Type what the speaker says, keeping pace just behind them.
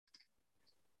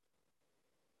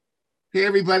Hey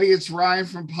everybody, it's Ryan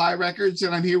from Pie Records,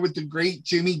 and I'm here with the great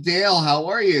Jimmy Dale. How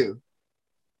are you?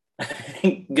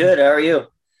 Good. How are you?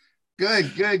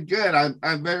 Good, good, good.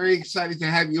 I'm very excited to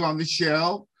have you on the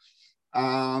show.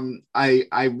 I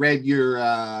read your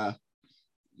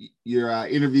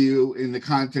interview in the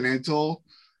Continental,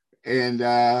 and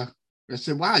I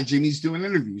said, "Wow, Jimmy's doing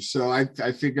interviews." So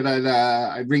I figured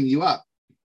I'd ring you up.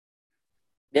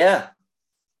 Yeah,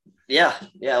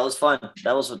 yeah. It was fun.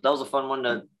 That was a fun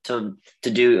one to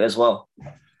do as well.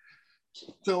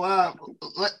 So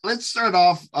let's start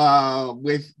off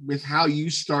with how you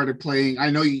started playing. I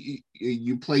know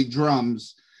you play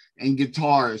drums and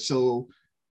guitar, so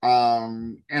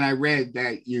and I read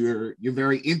that you're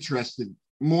very interested,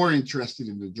 more interested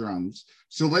in the drums.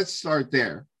 So let's start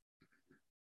there.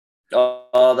 That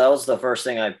was the first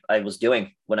thing I was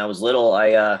doing when I was little.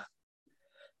 I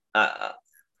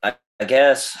I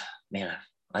guess, man,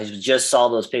 I just saw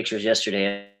those pictures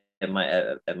yesterday at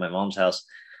my mom's house.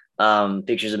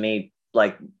 Pictures of me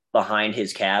like behind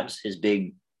his cabs, his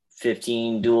big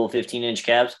 15-inch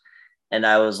cabs, and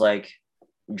I was like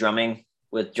drumming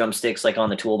with drumsticks like on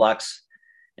the toolbox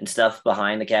and stuff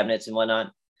behind the cabinets and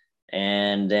whatnot.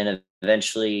 And then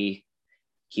eventually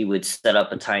he would set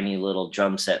up a tiny little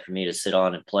drum set for me to sit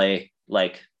on and play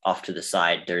like off to the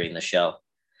side during the show.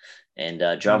 And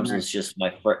Oh, drums was nice. just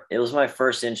it was my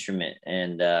first instrument.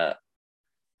 And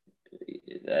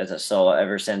so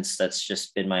ever since, that's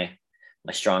just been my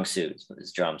strong suit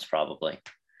is drums probably.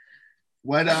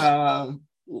 What uh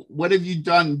what have you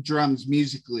done drums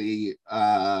musically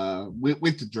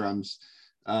with the drums?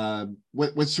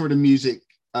 What sort of music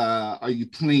are you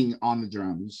playing on the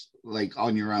drums, like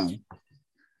on your own?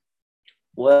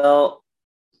 Well,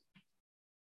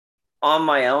 on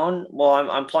my own, well,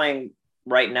 I'm playing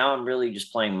right now. I'm really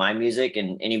just playing my music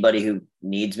and anybody who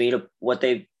needs me to what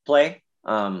they play.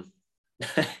 But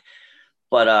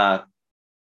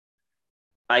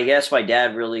I guess my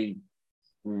dad really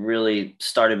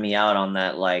started me out on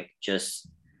that, like just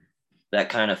that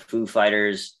kind of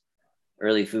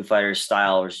early Foo Fighters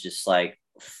style was just like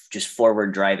just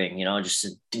forward driving, just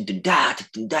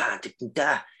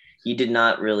he did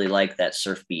not really like that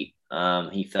surf beat. I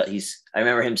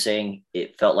remember him saying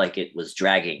it felt like it was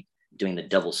dragging doing the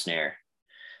double snare.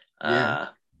 Yeah. Uh,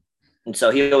 and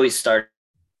so he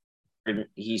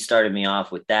started me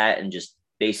off with that and just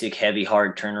basic heavy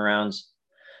hard turnarounds,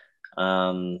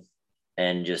 um,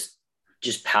 and just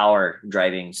power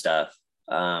driving stuff.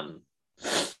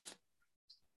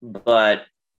 But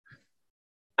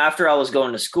after I was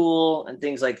going to school and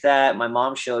things like that, my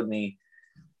mom showed me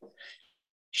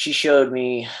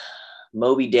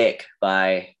Moby Dick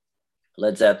by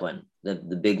Led Zeppelin, the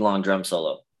big long drum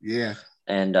solo. Yeah.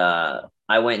 And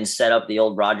I went and set up the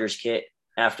old Rogers kit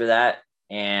after that,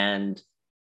 and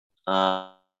uh,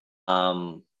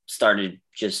 started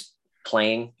just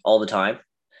playing all the time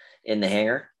in the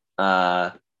hangar.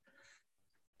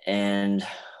 And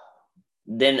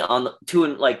then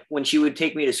like when she would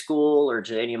take me to school or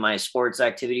to any of my sports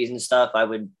activities and stuff,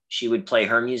 she would play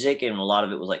her music, and a lot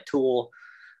of it was like Tool,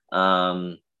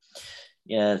 um,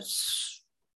 yeah, it's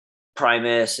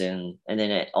Primus, and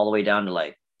then all the way down to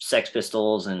like Sex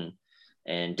Pistols and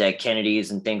Dead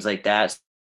Kennedys and things like that.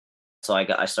 So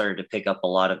I started to pick up a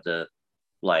lot of the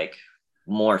like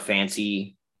more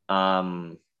fancy,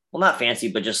 well, not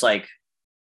fancy, but just like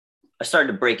I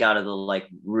started to break out of the like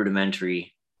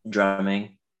rudimentary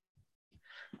drumming.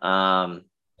 Um,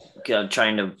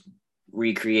 trying to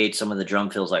recreate some of the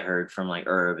drum fills I heard from like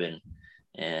Herb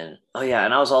and oh yeah,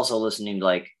 and I was also listening to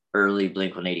like early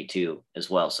Blink 182 as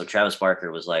well. So Travis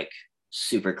Barker was like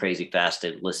super crazy fast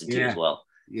to listen to as Yeah. well.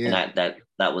 And Yeah.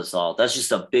 that was all. That's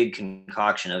just a big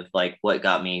concoction of like what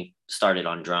got me started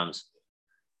on drums.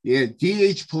 Yeah.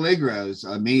 DH Peligro is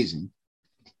amazing.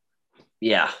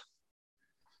 Yeah, So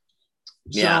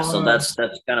yeah. So that's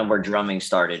kind of where drumming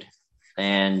started,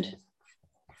 and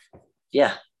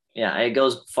yeah, yeah. It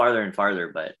goes farther and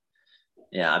farther, but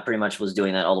yeah, I pretty much was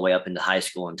doing that all the way up into high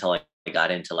school until I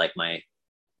got into like my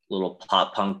little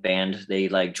pop punk band. They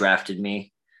like drafted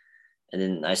me, and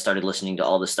then I started listening to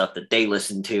all the stuff that they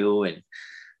listened to,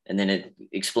 and then it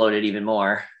exploded even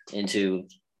more into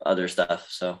other stuff.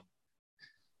 So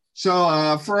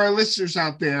for our listeners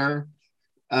out there,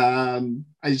 I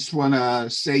just want to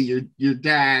say your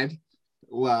dad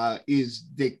is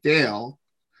Dick Dale,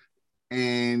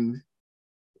 and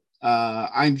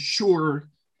I'm sure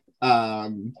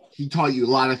he taught you a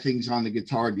lot of things on the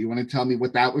guitar. Do you want to tell me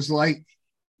what that was like?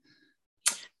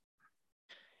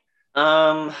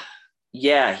 um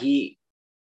yeah,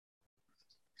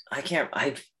 I can't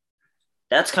I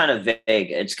that's kind of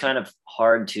vague. It's kind of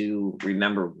hard to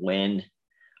remember when.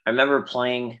 I remember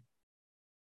playing,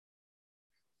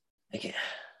 like,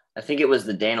 I think it was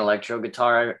the Dan Electro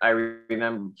guitar. I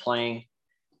remember playing.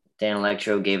 Dan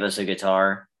Electro gave us a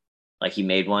guitar, like he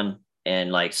made one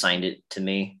and like signed it to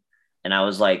me, and I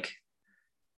was like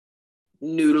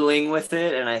noodling with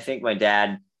it, and I think my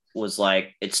dad was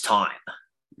like, "It's time,"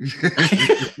 and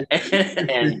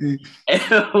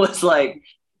it was like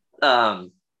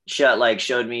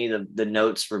showed me the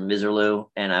notes for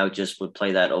Miserlou, and I would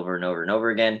play that over and over and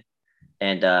over again,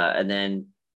 and then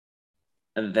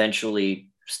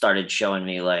eventually started showing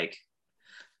me like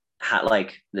how,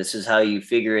 like, this is how you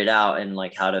figure it out, and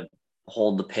like how to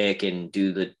hold the pick and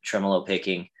do the tremolo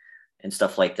picking and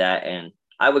stuff like that. And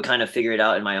I would kind of figure it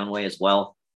out in my own way as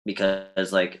well,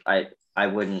 because like I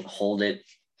wouldn't hold it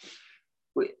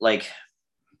like,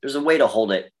 there's a way to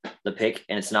hold it, the pick,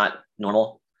 and it's not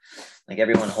normal. Like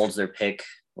everyone holds their pick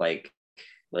like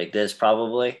this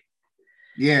probably.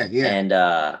 Yeah. And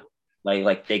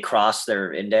like they cross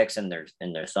their index and their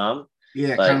thumb.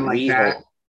 Yeah, but kind of like that.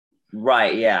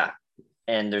 Right, yeah.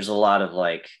 And there's a lot of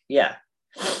like, yeah.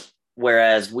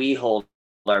 Whereas we hold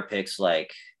our picks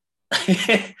like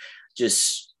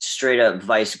just straight up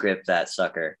vice grip that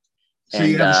sucker. So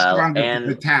you have a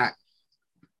stronger attack.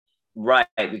 Right,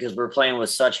 because we're playing with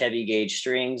such heavy gauge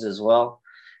strings as well.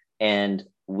 And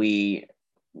we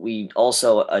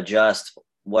also adjust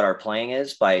what our playing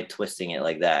is by twisting it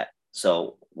like that.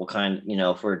 So we'll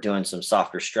if we're doing some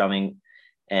softer strumming,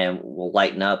 and we'll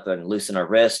lighten up and loosen our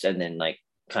wrist, and then like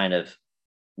kind of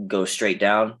go straight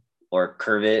down or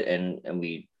curve it, and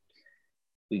we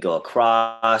go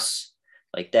across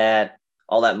like that.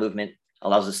 All that movement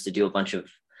allows us to do a bunch of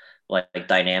like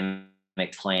dynamic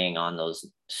playing on those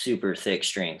super thick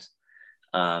strings.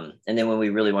 And then when we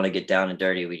really want to get down and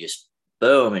dirty, we just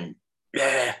boom and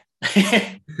yeah.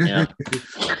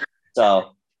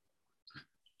 So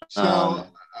and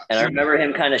I remember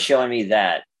him kind of showing me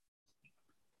that.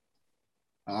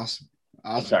 Awesome.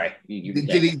 I'm sorry.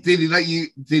 Did he let you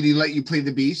play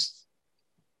the Beast?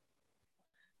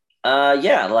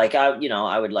 Yeah, like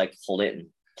I would like hold it and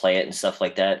play it and stuff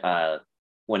like that.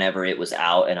 Whenever it was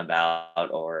out and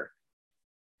about, or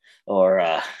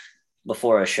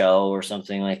before a show or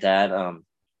something like that.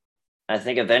 I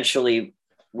think eventually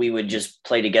we would just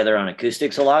play together on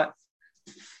acoustics a lot,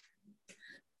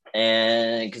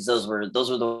 and because those were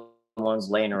the ones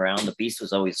laying around. The Beast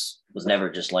was never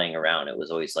just laying around. It was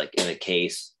always like in a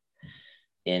case,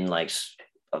 in like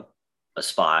a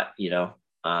spot,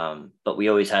 but we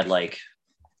always had like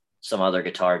some other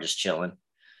guitar just chilling,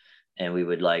 and we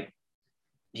would like,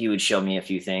 he would show me a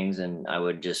few things and I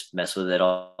would just mess with it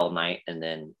all night, and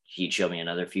then he'd show me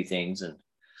another few things, and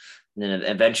then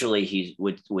eventually he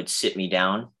would sit me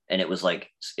down, and it was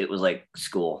like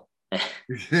school.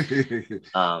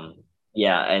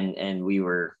 Yeah, and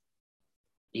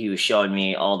he was showing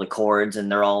me all the chords, and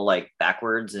they're all like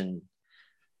backwards, and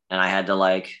I had to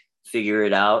like figure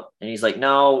it out, and he's like,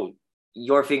 no,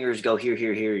 your fingers go here,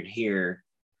 here, here, and here.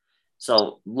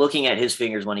 So looking at his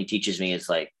fingers when he teaches me, it's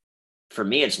like, for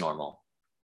me it's normal,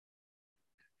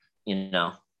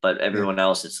 but everyone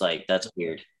else, it's like, that's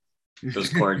weird.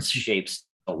 Those chords shapes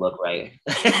don't look right.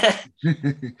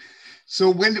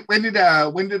 So when did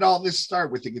all this start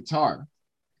with the guitar?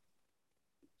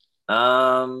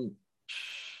 I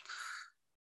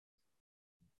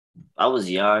was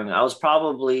young. I was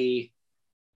probably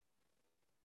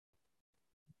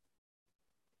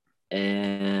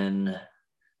in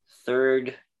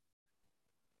third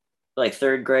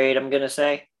grade, I'm gonna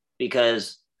say,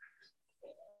 because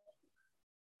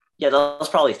yeah, that was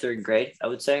probably third grade, I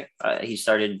would say. He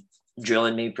started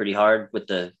drilling me pretty hard with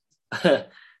the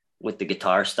with the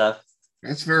guitar stuff.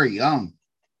 That's very young.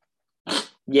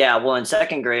 Yeah, well, in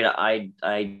second grade, I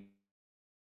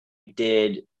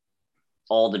did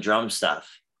all the drum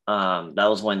stuff. That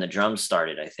was when the drums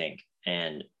started, I think.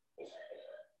 And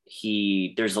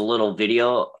there's a little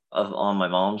video on my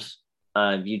mom's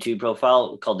YouTube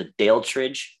profile called the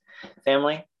Daletridge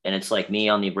family, and it's like me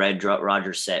on the Red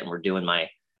Rogers set, and we're doing my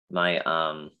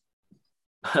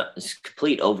it's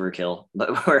complete overkill,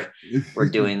 but we're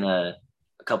doing a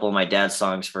couple of my dad's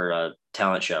songs for a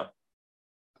talent show.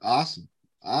 Awesome.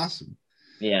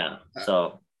 Yeah.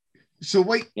 So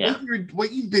what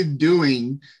you've been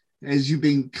doing is you've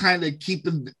been kind of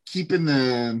keeping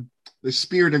the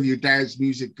spirit of your dad's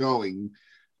music going,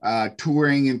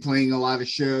 touring and playing a lot of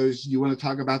shows. You want to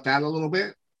talk about that a little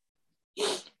bit?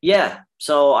 Yeah.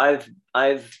 So I've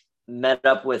met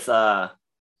up with or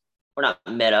not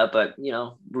met up, but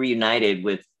reunited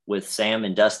with Sam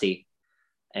and Dusty,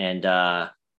 and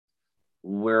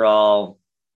we're all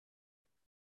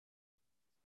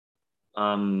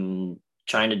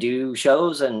trying to do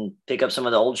shows and pick up some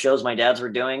of the old shows my dads were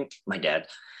doing. My dad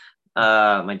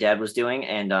was doing,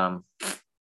 and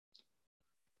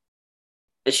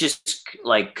it's just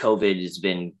like COVID has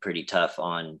been pretty tough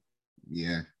on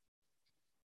Yeah.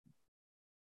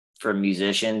 for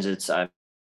musicians. It's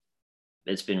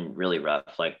been really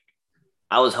rough. Like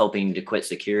I was hoping to quit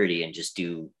security and just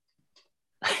do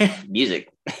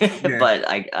music, Yeah. but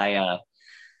I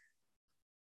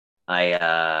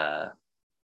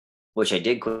which I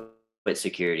did quit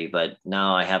security, but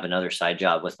now I have another side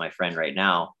job with my friend right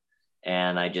now,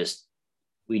 and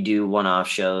we do one-off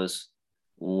shows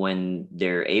when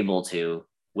they're able to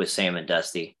with Sam and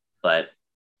Dusty, but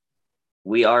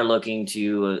we are looking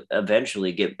to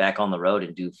eventually get back on the road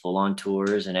and do full-on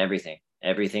tours and everything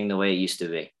the way it used to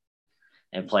be,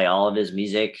 and play all of his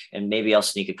music, and maybe I'll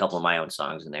sneak a couple of my own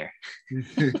songs in there.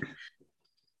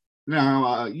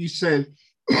 Now, you said,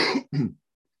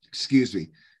 excuse me,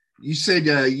 you said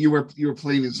you were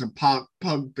playing in some pop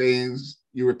punk bands.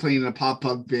 You were playing in a pop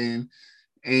punk band,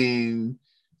 and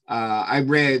I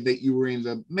read that you were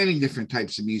into many different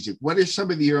types of music. What are some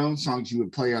of your own songs you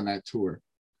would play on that tour?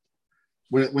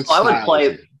 What So style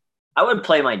is it? I would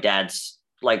play my dad's,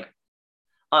 like,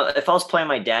 if I was playing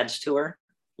my dad's tour,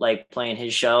 like playing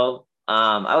his show,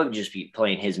 I would just be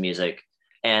playing his music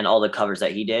and all the covers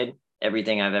that he did,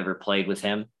 everything I've ever played with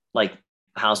him, like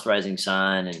House Rising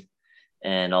Sun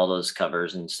and all those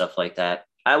covers and stuff like that.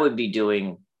 I would be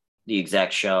doing the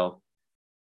exact show.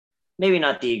 Maybe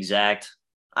not the exact,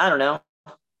 I don't know.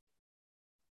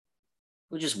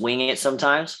 We'll just wing it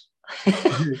sometimes.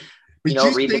 But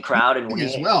you Read the sing crowd and wing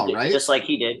as it, well, right? just like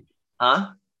he did.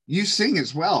 Huh? You sing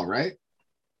as well, right?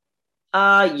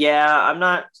 Yeah, I'm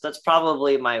not, that's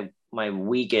probably my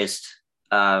weakest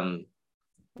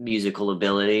musical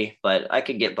ability, but I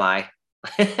could get by.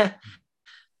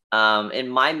 In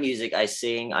my music, I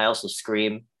sing, I also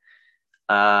scream.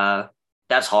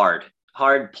 That's hard.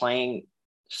 Hard playing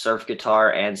surf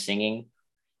guitar and singing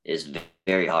is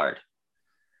very hard.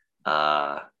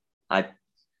 I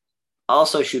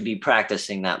also should be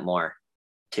practicing that more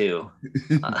too.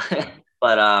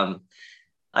 But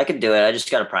I could do it. I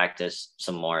just got to practice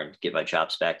some more and get my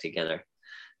chops back together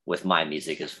with my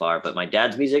music as far. But my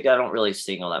dad's music, I don't really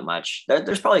sing all that much.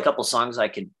 There's probably a couple songs I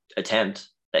could attempt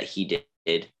that he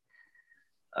did.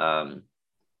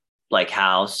 Like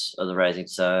House of the Rising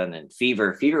Sun and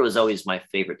Fever. Fever was always my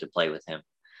favorite to play with him.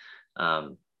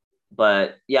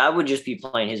 But yeah, I would just be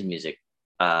playing his music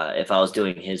if I was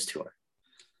doing his tour.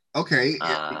 Okay.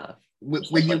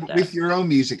 With your own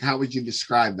music, how would you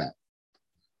describe that?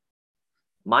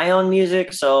 My own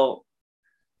music. So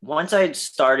once I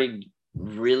started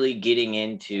really getting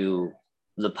into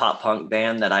the pop punk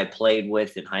band that I played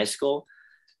with in high school,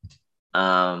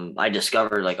 I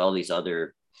discovered like all these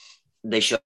they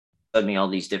showed me all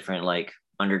these different like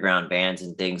underground bands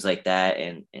and things like that.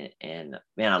 And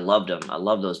man, I loved them. I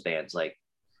love those bands.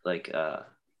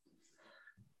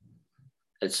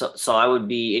 So I would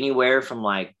be anywhere from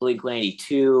like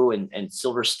Blink-182 and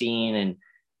Silverstein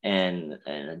and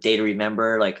A Day to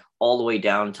Remember, like all the way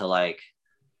down to like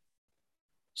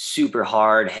super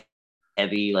hard,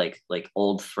 heavy, like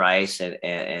old Thrice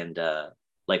and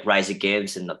like Rise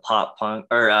Against and the pop punk,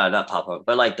 or not pop punk,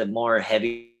 but like the more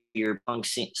heavier punk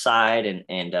side,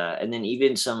 and then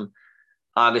even some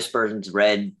August Burns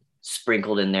Red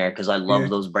sprinkled in there because I love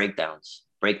those breakdowns.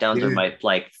 Breakdowns are my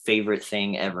like favorite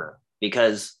thing ever,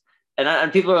 because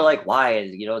and people are like, why?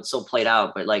 It's so played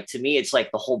out, but like to me it's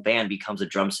like the whole band becomes a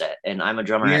drum set, and I'm a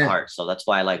drummer at heart, so that's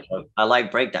why I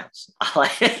like breakdowns. I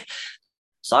like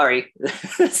sorry.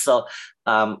 So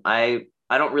I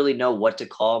don't really know what to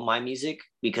call my music,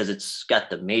 because it's got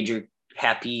the major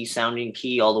happy sounding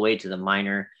key all the way to the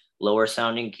minor lower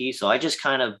sounding key, so I just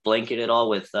kind of blanket it all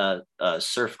with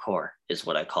surfcore is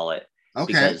what I call it.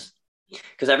 Okay.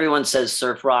 Because everyone says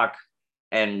surf rock,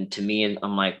 and to me,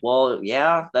 I'm like, well,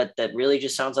 yeah, that really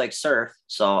just sounds like surf.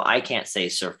 So I can't say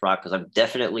surf rock because I'm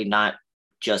definitely not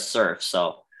just surf.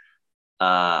 So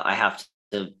I have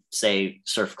to say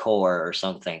surf core or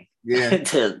something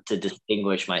to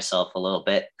distinguish myself a little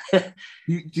bit. Do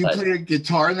you play a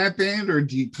guitar in that band, or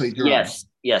do you play drums?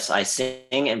 Yes, I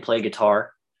sing and play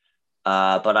guitar,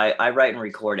 but I write and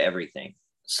record everything.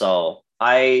 So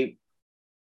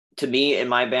to me in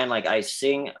my band, like I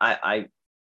sing, I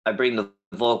bring the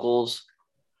vocals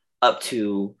up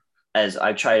to, as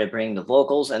I try to bring the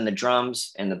vocals and the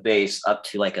drums and the bass up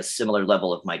to like a similar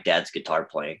level of my dad's guitar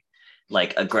playing,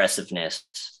 like aggressiveness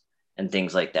and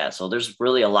things like that. So there's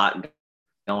really a lot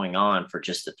going on for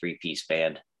just a 3-piece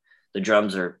band. The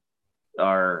drums are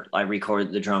I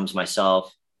record the drums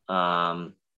myself. I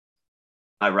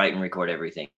write and record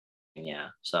everything. Yeah.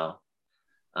 So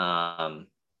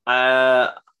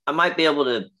I might be able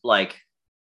to like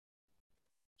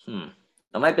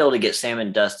I might be able to get Sam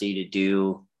and Dusty to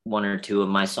do one or two of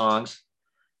my songs,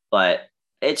 but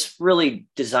it's really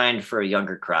designed for a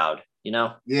younger crowd, you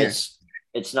know? Yeah,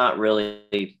 It's not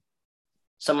really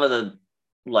some of the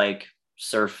like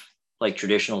surf, like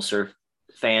traditional surf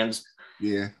fans,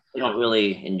 yeah. they don't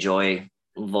really enjoy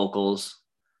vocals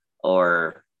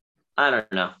or I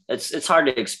don't know. It's hard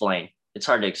to explain. It's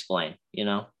hard to explain, you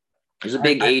know? There's a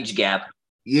big I age gap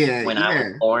yeah, when I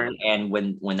was yeah, born and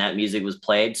when that music was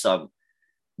played. So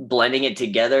blending it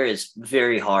together is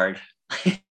very hard.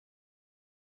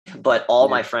 But all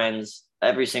yeah. my friends,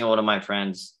 every single one of my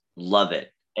friends love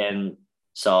it. And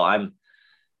so I'm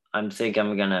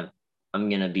gonna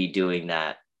be doing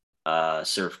that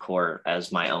surfcore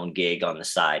as my own gig on the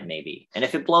side maybe. And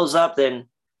if it blows up then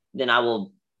I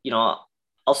will,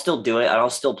 I'll still do it. I'll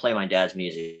still play my dad's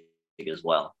music as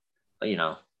well. But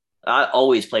I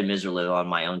always play Miserlou on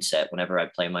my own set whenever I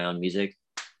play my own music.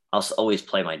 I'll always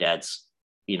play my dad's,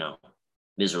 you know,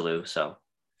 Miserlou. So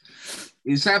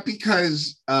Is that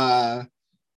because not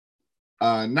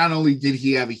only did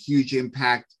he have a huge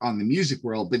impact on the music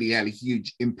world, but he had a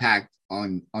huge impact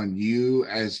on you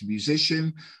as a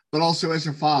musician, but also as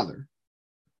a father?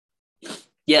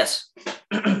 yes,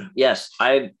 yes,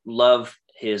 I love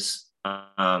his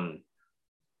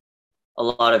a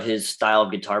lot of his style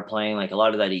of guitar playing, like a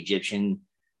lot of that Egyptian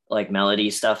like melody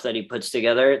stuff that he puts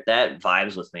together. That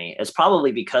vibes with me. It's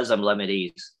probably because I'm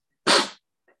Lebanese.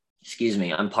 Excuse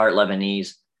me, I'm part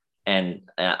Lebanese, and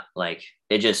like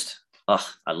it just, oh,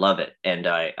 I love it, and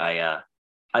I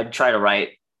try to write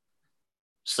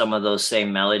some of those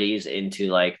same melodies into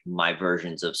like my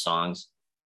versions of songs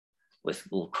with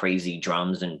little crazy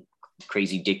drums and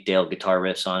crazy Dick Dale guitar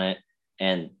riffs on it.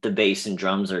 And the bass and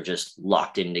drums are just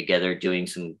locked in together, doing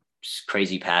some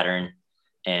crazy pattern.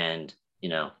 And,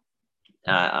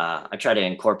 I try to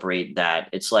incorporate that.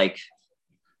 It's like,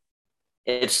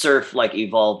 it's surf like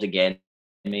evolved again.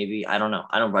 Maybe, I don't know.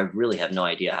 I really have no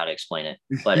idea how to explain it,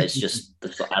 but it's just,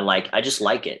 I just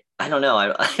like it. I don't know.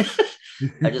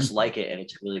 I just like it. And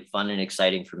it's really fun and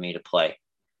exciting for me to play.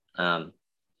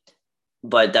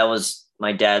 But that was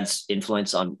my dad's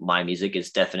influence on my music is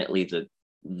definitely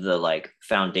the like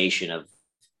foundation of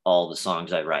all the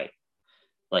songs I write.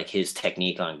 Like his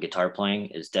technique on guitar playing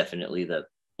is definitely the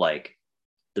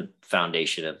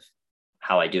foundation of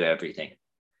how I do everything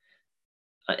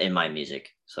in my music.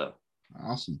 So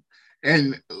Awesome.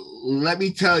 And let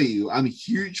me tell you, I'm a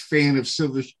huge fan of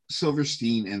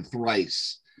Silverstein and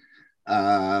Thrice.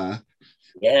 Uh,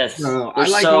 yes, so they're I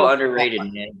like so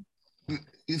underrated, man.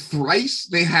 Thrice.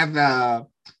 They have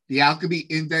the Alchemy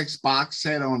Index box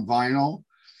set on vinyl.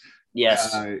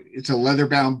 Yes, It's a leather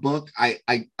bound book.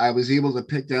 I was able to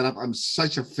pick that up. I'm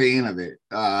such a fan of it.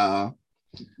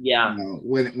 yeah,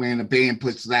 When a band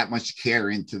puts that much care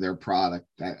into their product,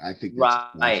 that I think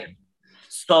that's right. awesome.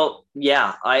 So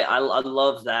yeah, I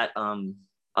love that.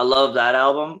 I love that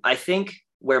album. I think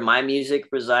where my music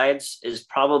resides is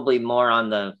probably more on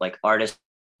the like Artist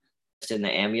in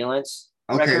the Ambulance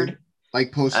Okay, record.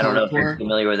 like post I don't know if you're hardcore.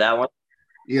 familiar with that one.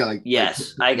 Yeah,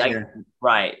 Yes, yeah,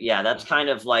 right. Yeah, that's kind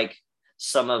of like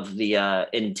some of the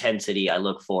intensity I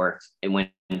look for when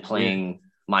yeah, playing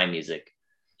my music.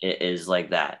 It is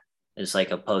like that. It's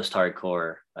like a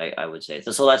post-hardcore, I would say.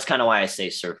 So that's kind of why I say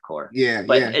surfcore. yeah,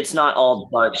 But yeah, it's not all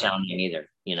dark sounding either,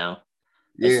 you know?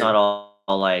 It's yeah. not all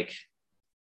like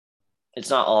it's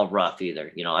not all rough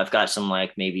either. I've got some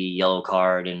like maybe Yellow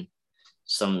Card and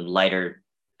some lighter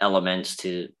elements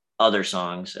to other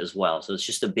songs as well. So it's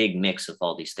just a big mix of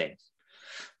all these things.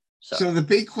 So So the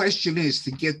big question is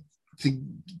to get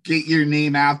your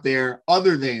name out there.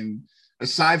 Other than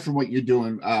aside from what you're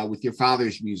doing with your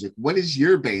father's music, what is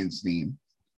your band's name?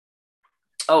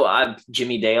 I'm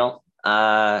Jimmy Dale.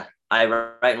 I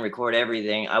write and record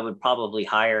everything. I would probably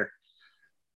hire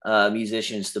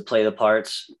musicians to play the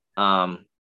parts.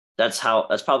 That's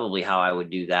probably how I would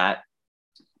do that.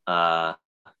 Uh,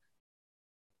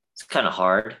 it's kind of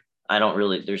hard.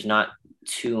 There's not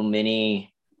too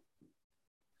many.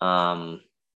 I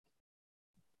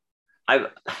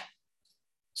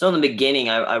so in the beginning,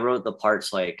 I wrote the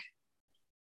parts like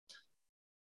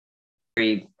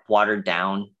very watered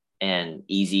down and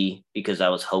easy because I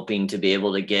was hoping to be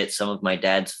able to get some of my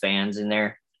dad's fans in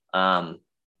there. And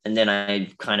then I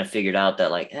kind of figured out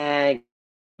that like,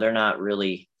 they're not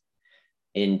really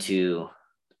into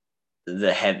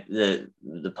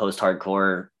the post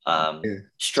hardcore Yeah,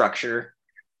 structure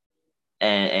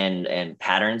and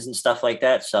patterns and stuff like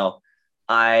that. So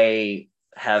I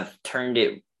have turned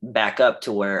it back up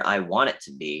to where I want it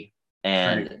to be. right.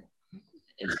 And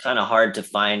it's kind of hard to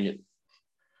find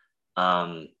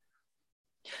um,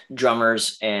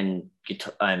 drummers and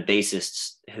guitar and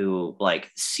bassists who like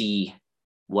see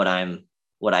what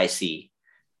I see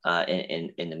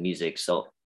in the music. So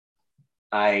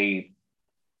I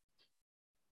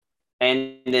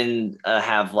and then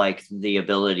have like the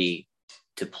ability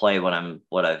to play what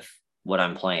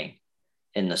I'm playing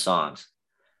in the songs.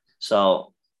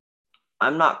 So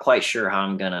I'm not quite sure how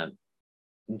I'm gonna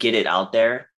get it out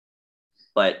there,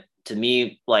 but to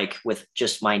me, like with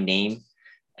just my name,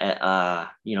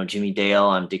 Jimmy Dale,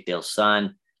 I'm Dick Dale's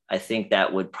son. I think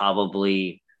that would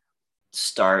probably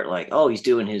start like, oh, he's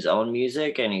doing his own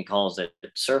music and he calls it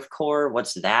surfcore.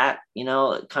 What's that?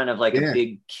 Kind of like a Yeah,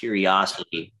 big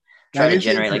curiosity. Try that to is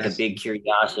generate like a big interesting.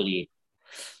 curiosity.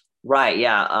 Right.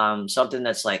 Yeah. Something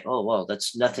that's like, oh, well,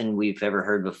 that's nothing we've ever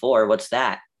heard before. What's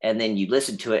that? And then you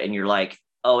listen to it and you're like,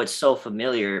 oh, it's so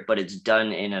familiar, but it's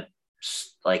done in a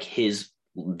like his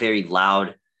very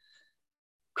loud,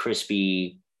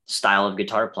 crispy style of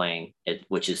guitar playing,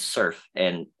 which is surf.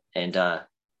 And and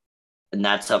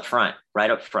that's up front,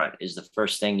 right up front is the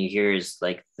first thing you hear is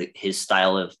like his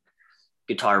style of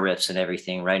guitar riffs and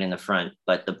everything right in the front.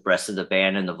 But the rest of the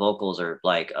band and the vocals are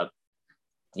like a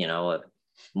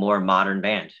more modern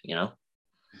band.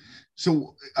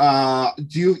 So,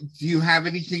 do you have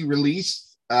anything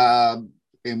released?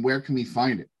 And where can we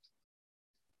find it?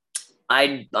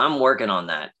 I'm working on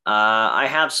that. I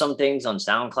have some things on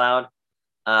SoundCloud,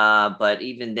 but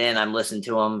even then, I'm listening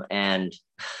to them, and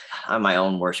I'm my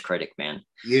own worst critic, man.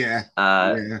 Yeah,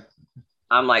 Uh, yeah,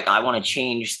 I'm like, I want to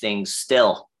change things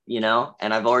still,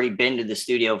 and I've already been to the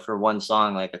studio for one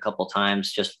song like a couple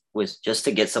times, just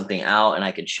to get something out, and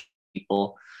I could show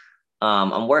people.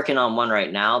 I'm working on one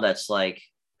right now that's like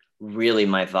really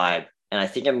my vibe, and I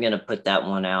think I'm gonna put that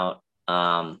one out.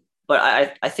 But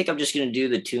I think I'm just gonna do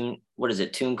the tune. What is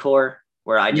it, TuneCore?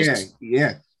 Where I yeah, just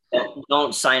yeah.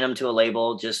 don't sign them to a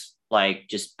label, just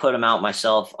put them out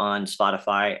myself on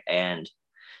Spotify and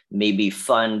maybe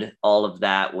fund all of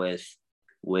that with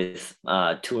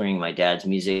touring my dad's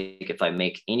music. If I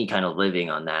make any kind of living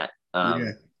on that,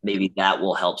 Yeah. maybe that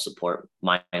will help support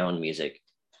my own music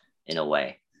in a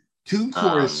way.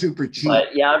 TuneCore is super cheap.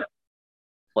 But yeah,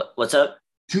 what's up?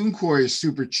 TuneCore is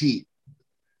super cheap.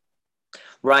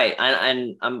 Right.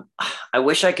 I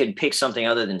wish I could pick something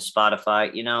other than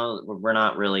Spotify. We're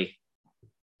not really, Yeah,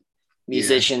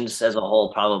 musicians as a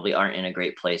whole probably aren't in a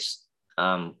great place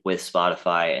with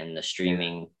Spotify and the yeah.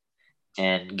 streaming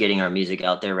and getting our music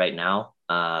out there right now.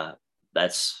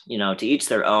 That's, to each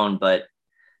their own, but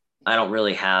I don't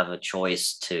really have a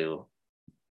choice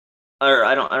or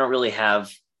I don't really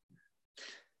have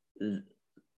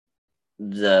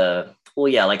well,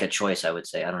 yeah, like a choice, I would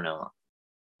say. I don't know.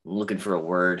 I'm looking for a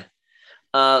word.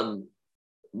 Um,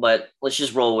 but let's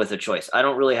just roll with a choice. I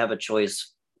don't really have a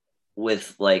choice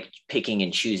with like picking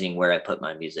and choosing where I put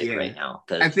my music Yeah. right now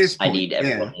At because this I point, need yeah,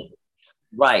 everyone.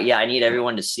 Right. Yeah. I need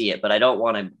everyone to see it, but I don't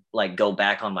want to like go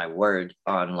back on my word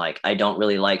on like, I don't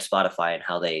really like Spotify and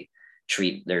how they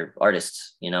treat their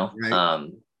artists, right.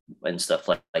 and stuff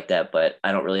like that. But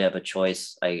I don't really have a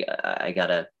choice. I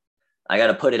gotta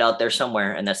put it out there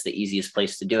somewhere. And that's the easiest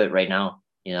place to do it right now.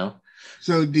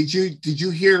 So did you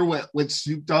hear what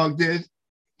Snoop Dogg did?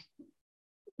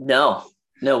 No,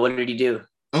 no. What did he do?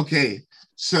 Okay,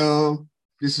 so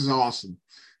this is awesome.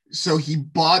 So he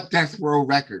bought Death Row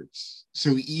Records.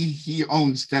 So he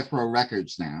owns Death Row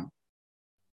Records now,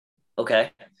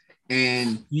 Okay.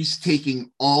 and he's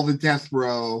taking all the Death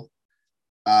Row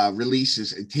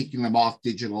releases and taking them off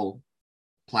digital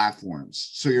platforms.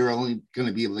 So you're only going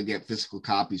to be able to get physical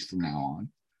copies from now on.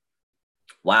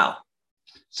 Wow.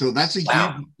 So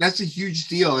Wow. that's a huge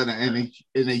deal and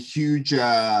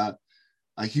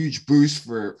a huge boost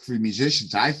for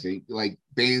musicians. I think like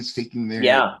bands taking their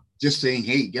Yeah. just saying,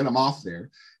 hey, get them off there,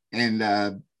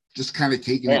 and just kind of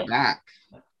taking it Man. back.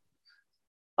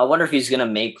 I wonder if he's gonna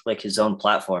make like his own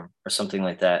platform or something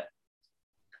like that.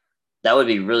 That would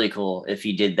be really cool if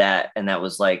he did that and that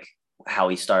was like how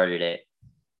he started it,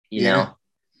 you Yeah. know?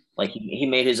 Like he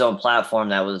made his own platform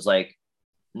that was like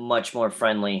much more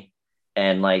friendly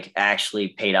and like actually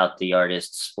paid out the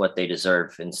artists what they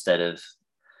deserve instead of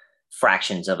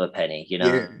fractions of a penny.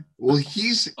 Yeah. Well,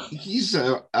 he's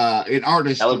an That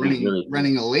artist would be really cool.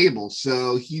 running a label,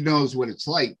 so he knows what it's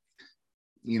like,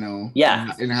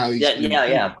 Yeah. and how he's Yeah, going to yeah,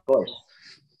 do yeah, it. of course.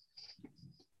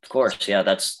 Of course. Yeah,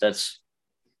 that's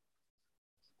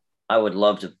I would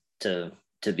love to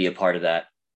be a part of that.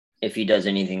 If he does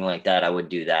anything like that, I would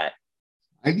do that.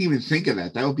 I didn't even think of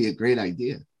that. That would be a great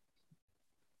idea.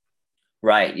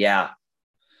 Right. Yeah.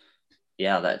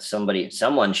 Yeah. That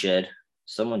someone should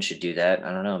do that.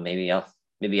 I don't know. Maybe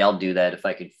maybe I'll do that if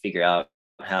I could figure out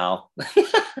how.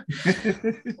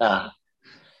 uh,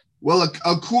 Well,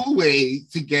 a cool way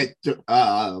to get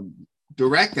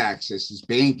direct access is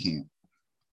Bandcamp.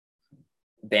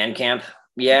 Bandcamp.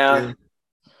 Yeah. Yeah.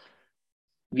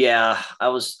 Yeah. I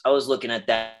was looking at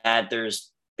that.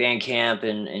 There's Bandcamp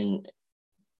and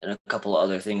a couple of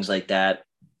other things like that.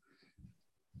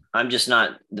 I'm just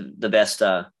not the best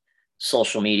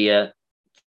social media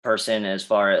person as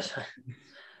far as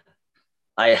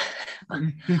I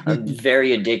I'm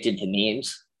very addicted to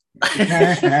memes.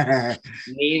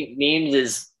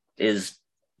 Memes is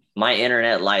my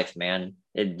internet life, man.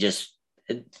 There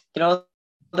are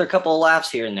a couple of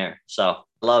laughs here and there, so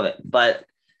I love it. But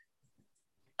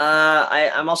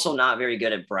I'm also not very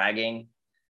good at bragging.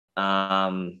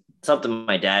 Something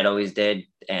my dad always did,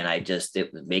 and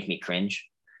it would make me cringe.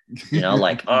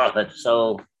 Like, oh, that's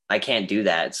so I can't do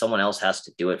that. Someone else has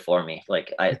to do it for me.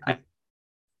 Like I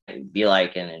be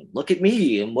like, and look at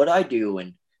me and what I do,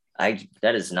 and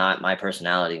that is not my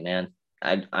personality, man.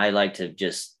 I like to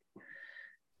just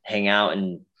hang out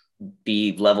and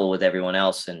be level with everyone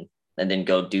else, and then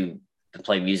go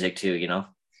play music too,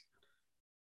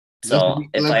 So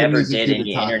if Let I the ever music did do the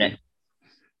any talking. internet,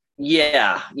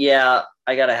 yeah,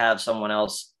 I gotta have someone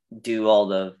else do all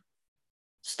the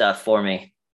stuff for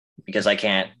me because I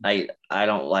can't. I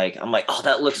don't like. I'm like, oh,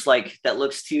 that looks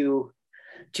too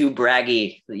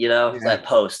braggy, Yeah. that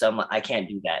post. I'm like, I can't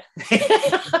do that.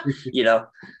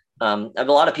 A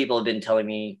lot of people have been telling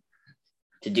me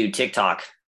to do TikTok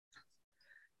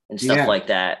and stuff Yeah. like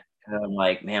that. And I'm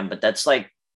like, man, but that's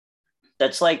like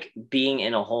being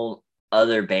in a whole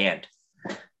other band,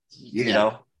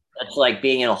 Yeah. That's like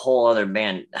being in a whole other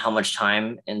band, how much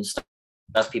time and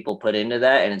stuff people put into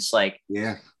that. And it's like,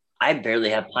 Yeah. I barely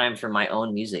have time for my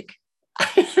own music.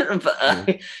 But Yeah.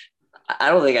 I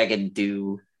don't think I can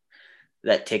do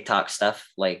that TikTok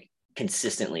stuff like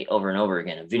consistently over and over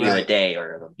again, a video a Right. day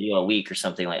or a video a week or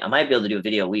something. Like I might be able to do a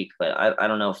video a week, but I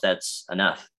don't know if that's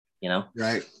enough,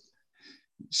 Right.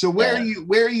 So Yeah.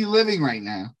 where are you living right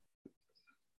now?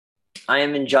 I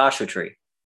am in Joshua Tree.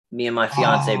 Me and my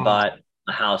fiance Oh, bought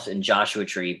a house in Joshua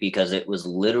Tree because it was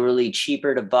literally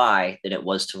cheaper to buy than it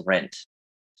was to rent.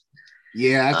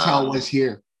 yeah, that's how it was Um,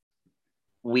 here.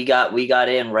 we got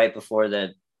in right before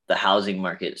the housing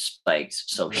market spiked,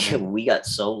 so Right. we got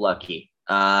so lucky.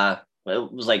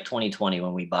 It was like 2020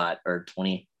 when we bought, or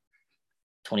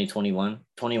 2021,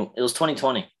 20. It was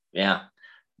 2020. Yeah.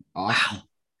 Wow, Awesome.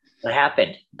 what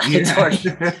happened? It's Yeah.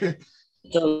 already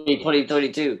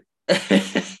 2022.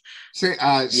 Say,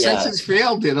 Yeah, Census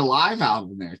Fail did a live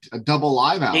album there, a double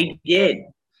live album. they did.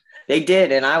 They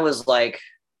did. And I was like,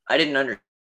 I didn't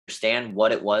understand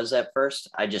what it was at first.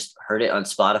 I just heard it on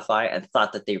Spotify and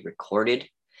thought that they recorded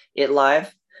it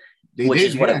live, They which did,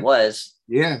 is what yeah. it was.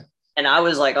 Yeah. And I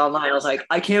was like online, I was like,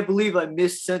 I can't believe I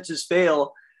missed Census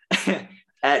Fail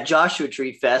at Joshua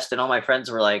Tree Fest. And all my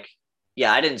friends were like,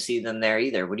 yeah, I didn't see them there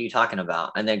either. What are you talking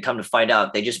about? And then come to find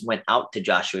out, they just went out to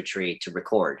Joshua Tree to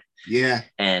record. Yeah.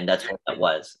 And that's what that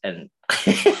was. And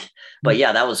but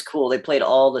yeah, that was cool. They played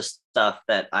all the stuff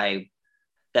that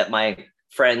my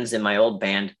friends in my old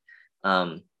band,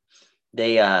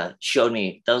 they showed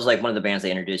me. That was like one of the bands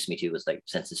they introduced me to, was like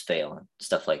Census Fail and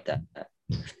stuff like that.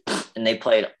 And they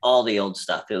played all the old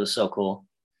stuff. It was so cool.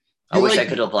 I You wish I like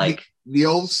could have the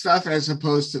old stuff as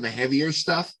opposed to the heavier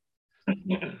stuff?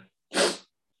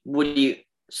 would you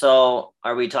so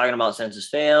are we talking about Census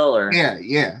Fail or Yeah,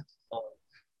 yeah.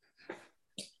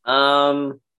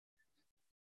 um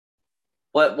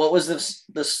what was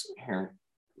this here?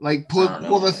 Like I pull don't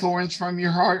pull the know. thorns from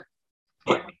your heart.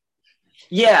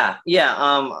 Yeah.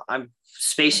 I'm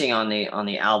spacing on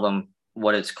the album,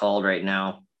 what it's called right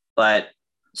now, but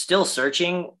Still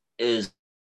Searching is,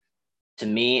 to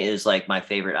me, is like my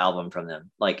favorite album from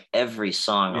them. Like every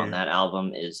song on Yeah, that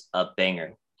album is a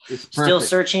banger. it's Still perfect.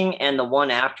 Searching and the one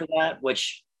after that,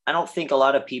 which I don't think a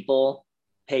lot of people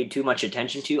paid too much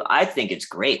attention to. I think it's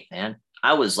great, man.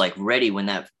 I was like ready when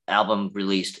that album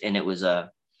released, and it was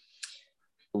a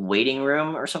waiting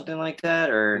room or something like that,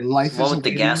 or Life one is a with the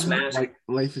waiting gas room. mask. Like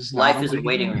life is not Life a is a waiting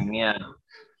waiting room. room. Yeah.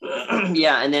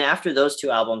 Yeah. And then after those two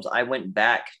albums, I went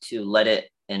back to Let It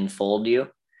Enfold You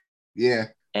Yeah.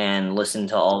 and listened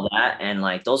to all that. And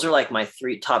like, those are like my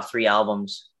top three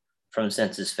albums from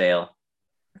Census Fail.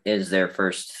 Is their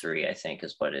first three, I think,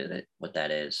 is what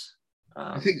that is.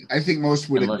 I think most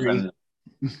would Unless agree.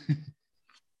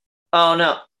 oh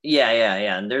no. Yeah.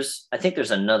 And I think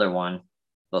there's another one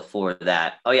before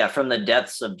that. Oh yeah. From the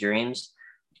Depths of Dreams.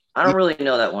 I Yeah, don't really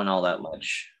know that one all that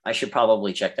much. I should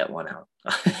probably check that one out.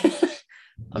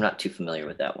 I'm not too familiar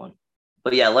with that one.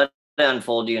 But yeah, Let It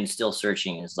Unfold You and Still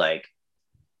Searching is like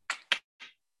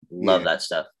Love that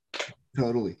stuff.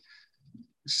 Totally.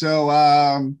 So,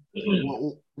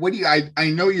 what do you?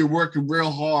 I know you're working real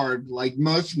hard, like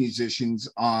most musicians,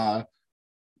 at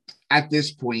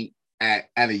this point at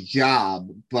a job.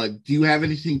 But do you have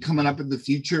anything coming up in the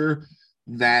future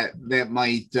that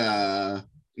might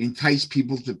entice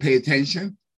people to pay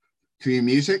attention to your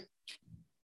music?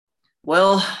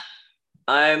 Well,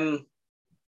 I'm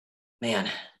man.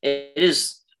 It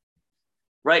is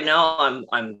right now.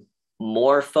 I'm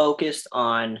more focused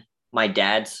on my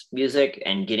dad's music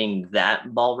and getting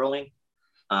that ball rolling.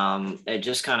 It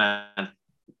just kind of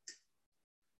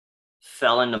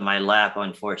fell into my lap,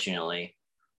 unfortunately.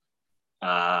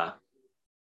 Not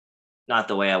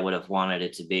the way I would have wanted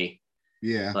it to be.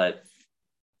 Yeah. But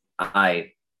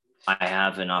I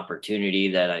have an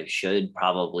opportunity that I should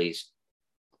probably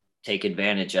take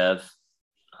advantage of.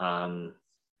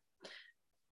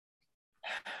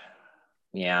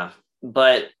 Yeah,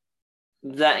 but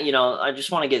that, I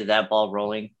just want to get that ball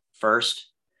rolling first.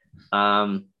 But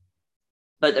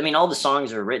I mean, all the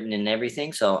songs are written and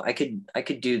everything, so I could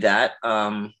do that.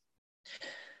 And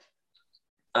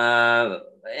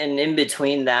in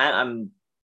between that,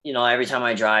 every time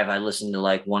I drive, I listen to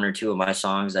like one or two of my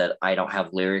songs that I don't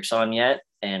have lyrics on yet,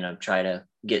 and I'm trying to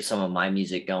get some of my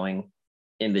music going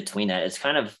in between that. It's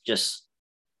kind of just,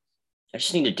 I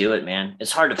just need to do it, man.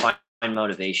 It's hard to find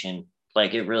motivation.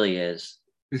 Like it really is,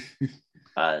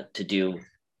 to do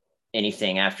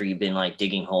anything after you've been like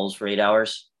digging holes for 8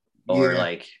 hours or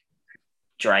like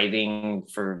driving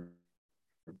for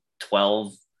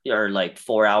 12 or like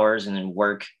 4 hours and then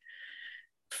work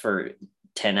for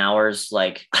 10 hours.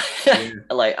 Like,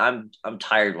 like I'm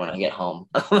tired when I get home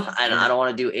and I don't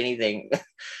want to do anything.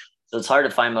 So it's hard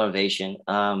to find motivation.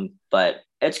 But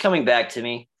it's coming back to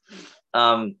me.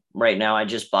 Right now I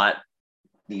just bought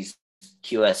these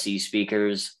QSC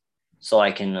speakers so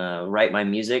I can write my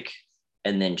music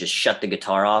and then just shut the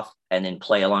guitar off and then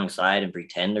play alongside and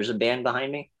pretend there's a band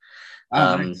behind me.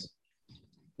 Nice.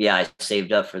 Yeah, I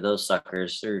saved up for those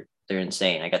suckers. They're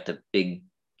insane. I got the big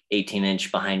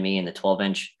 18-inch behind me and the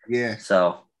 12-inch. Yeah.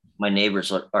 So my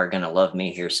neighbors are going to love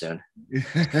me here soon.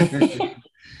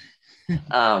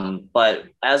 But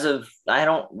I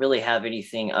don't really have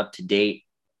anything up to date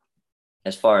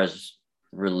as far as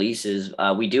releases.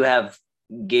 We do have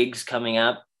gigs coming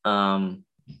up.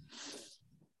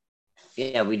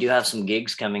 We do have some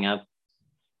gigs coming up.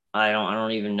 I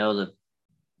don't even know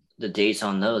the dates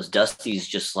on those. Dusty's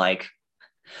just like,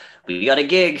 we got a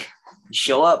gig,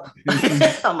 show up.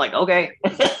 I'm like, okay.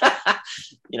 But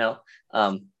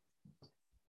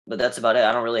that's about it.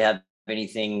 I don't really have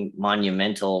anything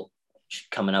monumental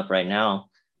coming up right now.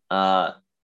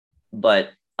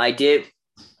 But I did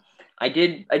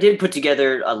put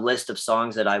together a list of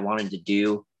songs that I wanted to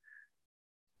do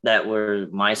that were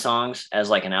my songs as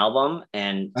like an album,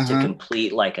 and to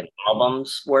complete like an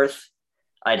album's worth,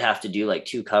 I'd have to do like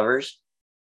 2 covers.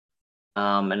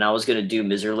 And I was going to do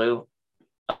Miserlou.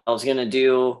 I was going to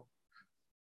do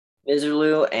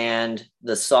Miserlou and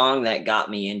the song that got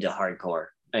me into hardcore,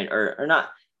 or not.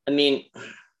 I mean,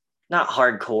 not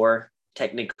hardcore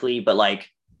technically, but like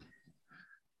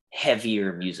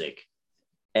heavier music.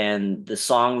 And the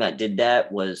song that did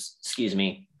that was,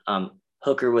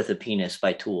 Hooker with a Penis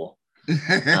by Tool.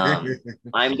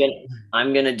 I'm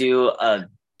gonna do a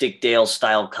Dick Dale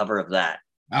style cover of that.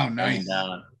 Oh, nice.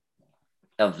 And,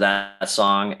 of that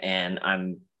song, and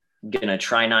I'm gonna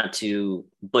try not to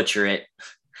butcher it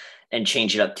and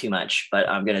change it up too much, but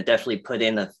I'm gonna definitely put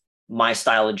in my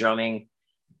style of drumming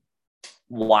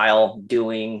while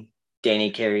doing Danny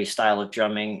Carey style of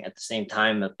drumming at the same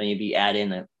time, but maybe add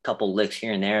in a couple licks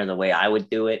here and there the way I would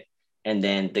do it. And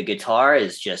then the guitar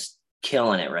is just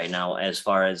killing it right now as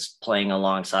far as playing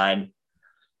alongside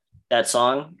that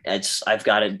song. I've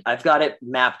got it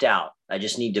mapped out. I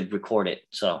just need to record it.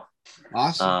 So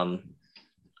awesome.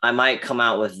 I might come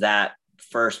out with that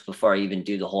first before I even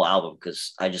do the whole album,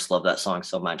 because I just love that song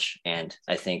so much, and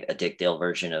I think a Dick Dale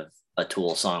version of a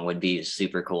Tool song would be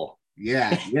super cool.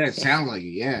 Yeah, it sounds like it.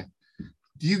 Yeah.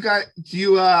 Do you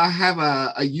have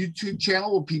a YouTube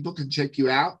channel where people can check you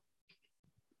out?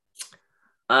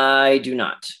 I do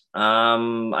not.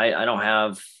 I'm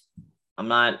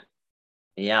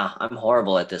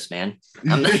horrible at this, man.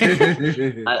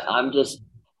 I'm just,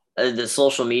 the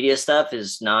social media stuff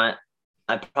is not,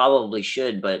 I probably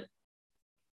should, but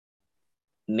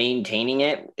maintaining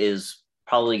it is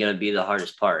probably going to be the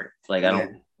hardest part. Like, I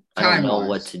don't know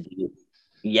what to do.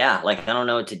 Yeah. Like, I don't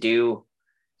know what to do.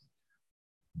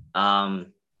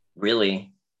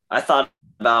 Really, I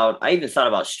even thought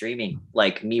about streaming,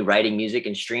 like me writing music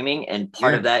and streaming. And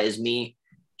part of that is me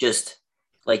just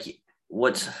like,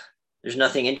 there's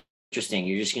nothing interesting.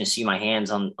 You're just going to see my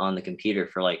hands on the computer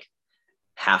for like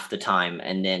half the time,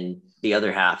 and then the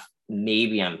other half,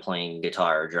 maybe I'm playing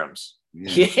guitar or drums.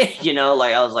 Yeah. You know,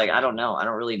 like I was like, I don't know. I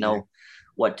don't really Yeah. know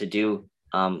what to do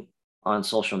on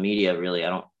social media. Really, I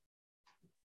don't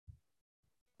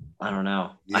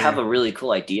know. I Yeah. have a really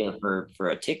cool idea for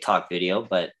a TikTok video,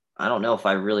 but I don't know if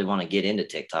I really want to get into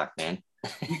TikTok, man.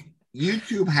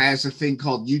 YouTube has a thing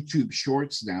called YouTube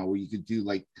Shorts now, where you could do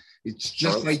like, it's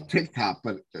just Shorts? like TikTok,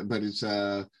 but it's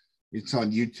on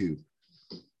YouTube.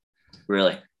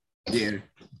 Really? Yeah.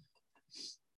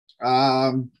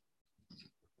 Um.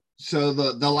 So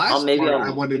the Oh, last maybe part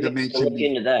I wanted maybe to I'll look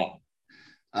mention, into that.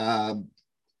 um,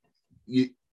 you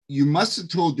you must have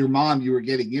told your mom you were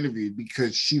getting interviewed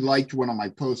because she liked one of my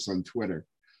posts on Twitter.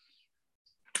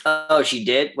 Oh, she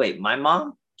did? Wait, my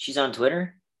mom? She's on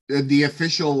Twitter? The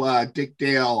official Dick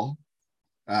Dale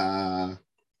uh,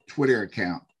 Twitter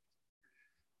account,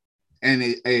 and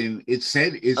it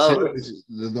said Oh, it was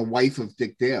the wife of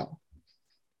Dick Dale.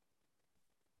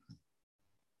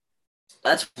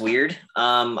 that's weird.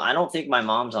 I don't think my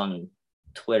mom's on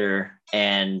Twitter,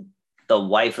 and the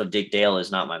wife of Dick Dale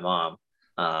is not my mom.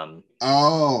 Um,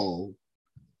 Oh,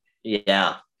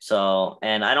 yeah. So,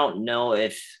 and I don't know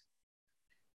if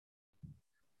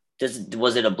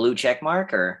was it a blue check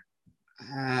mark or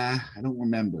I don't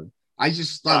remember. I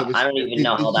just thought it I was. don't even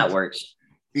know how that works.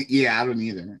 Yeah, I don't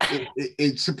either.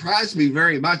 It surprised me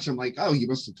very much. I'm like, oh, he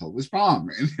must have told his mom,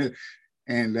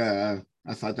 and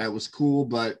I thought that was cool.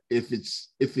 But if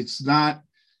it's not,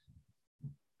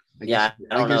 I guess Yeah,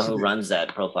 I I don't know guess who runs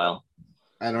that profile.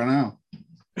 I don't know.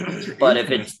 But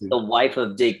if it's the Interesting. wife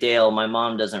of Dick Dale, my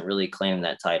mom doesn't really claim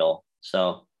that title.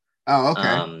 So Oh, okay.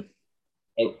 um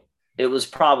it, it was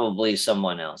probably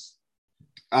someone else.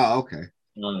 Oh, okay.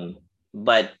 Um,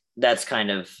 but that's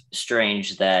kind of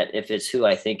strange that if it's who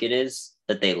I think it is,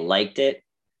 that they liked it.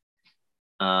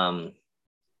 Um,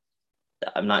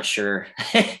 I'm not sure.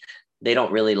 They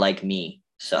don't really like me.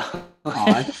 So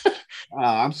Oh,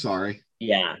 I'm sorry.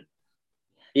 yeah.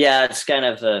 Yeah, it's kind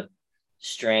of a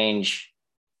strange,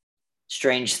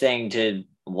 strange thing to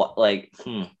what like,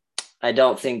 I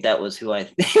don't think that was who I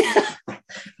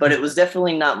but it was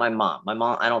definitely not my mom. My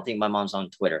mom, I don't think my mom's on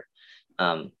Twitter.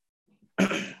 Um,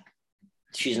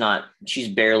 she's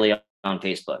barely on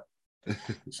Facebook.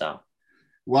 So,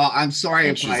 Well, I'm sorry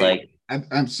and if she's like,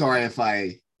 I'm sorry if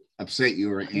I upset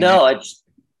you or no,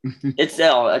 anything.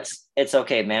 it's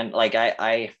okay, man. Like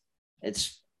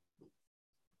it's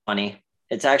funny.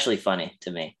 It's actually funny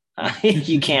to me.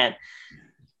 You can't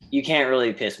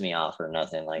really piss me off or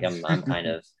nothing. Like I'm kind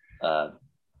of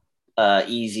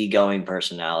easygoing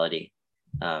personality.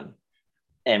 Um,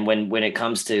 and when it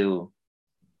comes to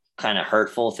kind of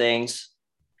hurtful things,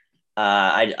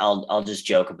 I'll just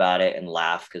joke about it and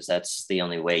laugh because that's the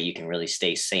only way you can really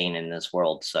stay sane in this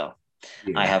world. So I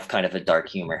Yeah. have kind of a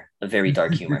very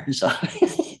dark humor. So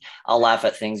I'll laugh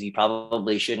at things you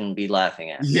probably shouldn't be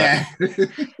laughing at, but Yeah.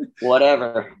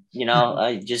 whatever, you know,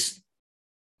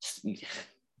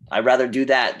 I'd rather do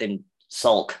that than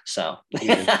sulk. So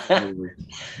Yeah. Totally.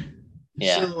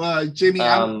 yeah. So, Jimmy,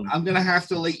 I'm gonna have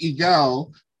to let you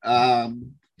go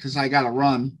because I gotta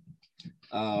run.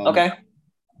 Um, Okay.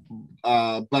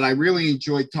 but I really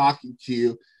enjoyed talking to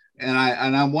you, and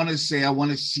I want to say I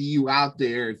want to see you out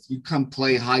there if you come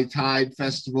play High Tide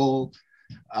Festival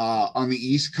on the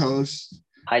East Coast.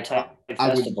 High Tide I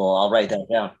would, Festival. I'll write that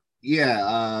down.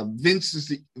 yeah. Vince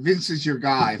is your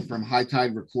guy from High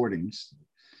Tide Recordings.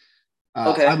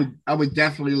 Okay. I would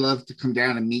definitely love to come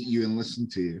down and meet you and listen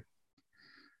to you.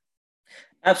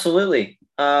 Absolutely.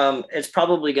 It's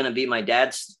probably going to be my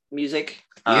dad's music.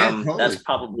 Yeah, That's totally.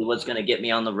 probably what's going to get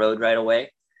me on the road right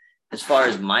away. As far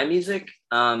as my music,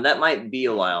 that might be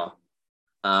a while.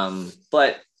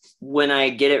 But when I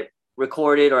get it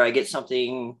recorded or I get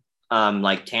something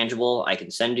like tangible, I can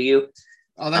send to you.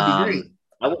 Oh, that'd be great.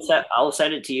 I'll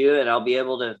send it to you, and I'll be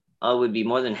able to. I would be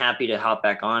more than happy to hop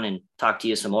back on and talk to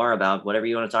you some more about whatever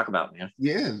you want to talk about, man.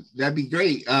 Yeah, that'd be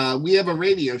great. We have a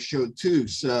radio show too,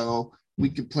 so we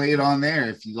could play it on there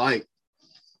if you like.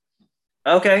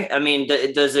 Okay. I mean,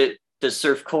 does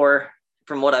surfcore,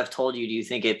 from what I've told you, do you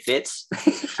think it fits?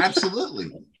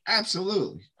 Absolutely.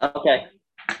 Absolutely. Okay.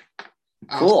 Awesome.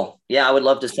 Cool. Yeah, I would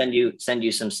love to send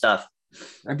you some stuff.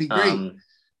 That'd be great. Um,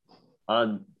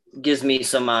 uh, gives me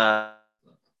some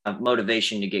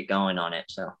motivation to get going on it.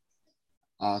 So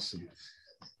Awesome.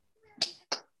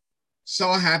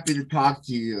 So happy to talk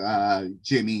to you,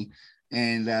 Jimmy.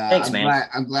 And thanks, man.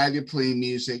 I'm glad you're playing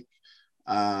music.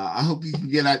 I hope you can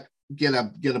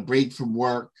get a break from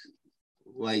work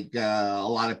like a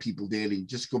lot of people did and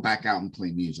just go back out and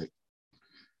play music.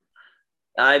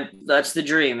 That's the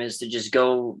dream, is to just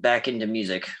go back into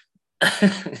music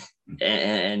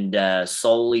and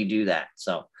solely do that.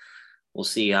 So we'll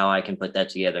see how I can put that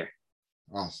together.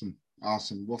 Awesome.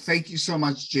 Awesome. Well, thank you so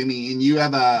much, Jimmy. And you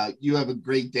have a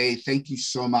great day. Thank you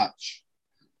so much.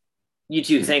 You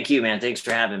too. Thank you, man. Thanks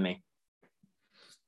for having me.